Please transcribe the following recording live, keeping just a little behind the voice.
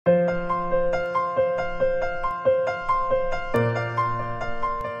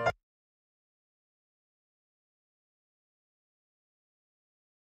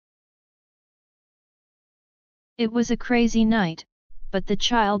It was a crazy night, but the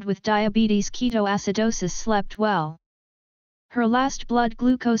child with diabetes ketoacidosis slept well. Her last blood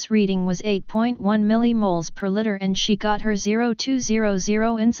glucose reading was 8.1 millimoles per liter and she got her 0200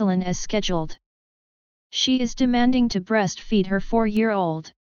 insulin as scheduled. She is demanding to breastfeed her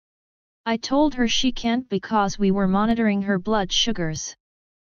 4-year-old. I told her she can't because we were monitoring her blood sugars.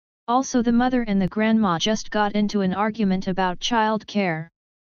 Also, the mother and the grandma just got into an argument about childcare.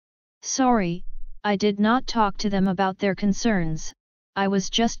 Sorry, I did not talk to them about their concerns, I was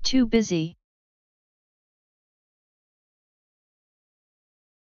just too busy.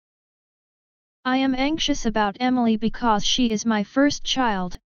 I am anxious about Emily because she is my first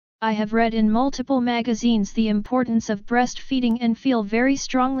child. I have read in multiple magazines the importance of breastfeeding and feel very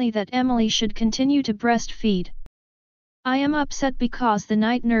strongly that Emily should continue to breastfeed. I am upset because the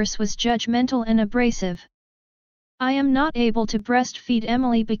night nurse was judgmental and abrasive. I am not able to breastfeed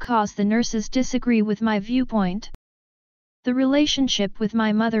Emily because the nurses disagree with my viewpoint. The relationship with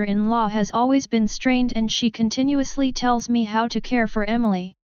my mother-in-law has always been strained and she continuously tells me how to care for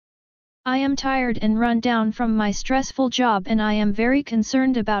Emily. I am tired and run down from my stressful job and I am very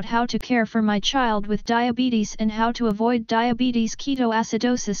concerned about how to care for my child with diabetes and how to avoid diabetes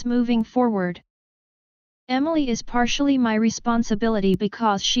ketoacidosis moving forward. Emily is partially my responsibility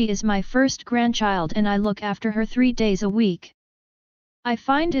because she is my first grandchild and I look after her 3 days a week. I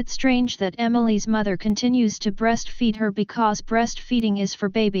find it strange that Emily's mother continues to breastfeed her because breastfeeding is for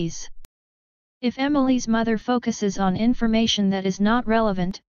babies. If Emily's mother focuses on information that is not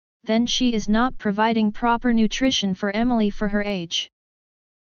relevant, then she is not providing proper nutrition for Emily for her age.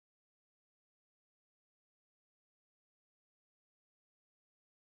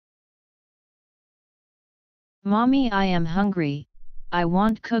 Mommy, I am hungry. I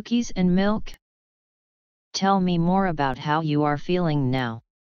want cookies and milk. Tell me more about how you are feeling now.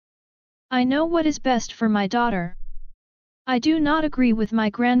 I know what is best for my daughter. I do not agree with my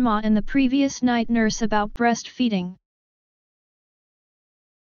grandma and the previous night nurse about breastfeeding.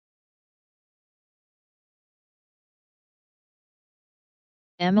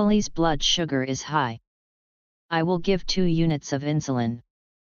 Emily's blood sugar is high. I will give 2 units of insulin.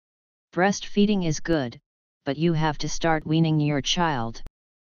 Breastfeeding is good, but you have to start weaning your child.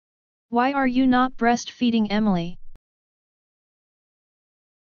 Why are you not breastfeeding Emily?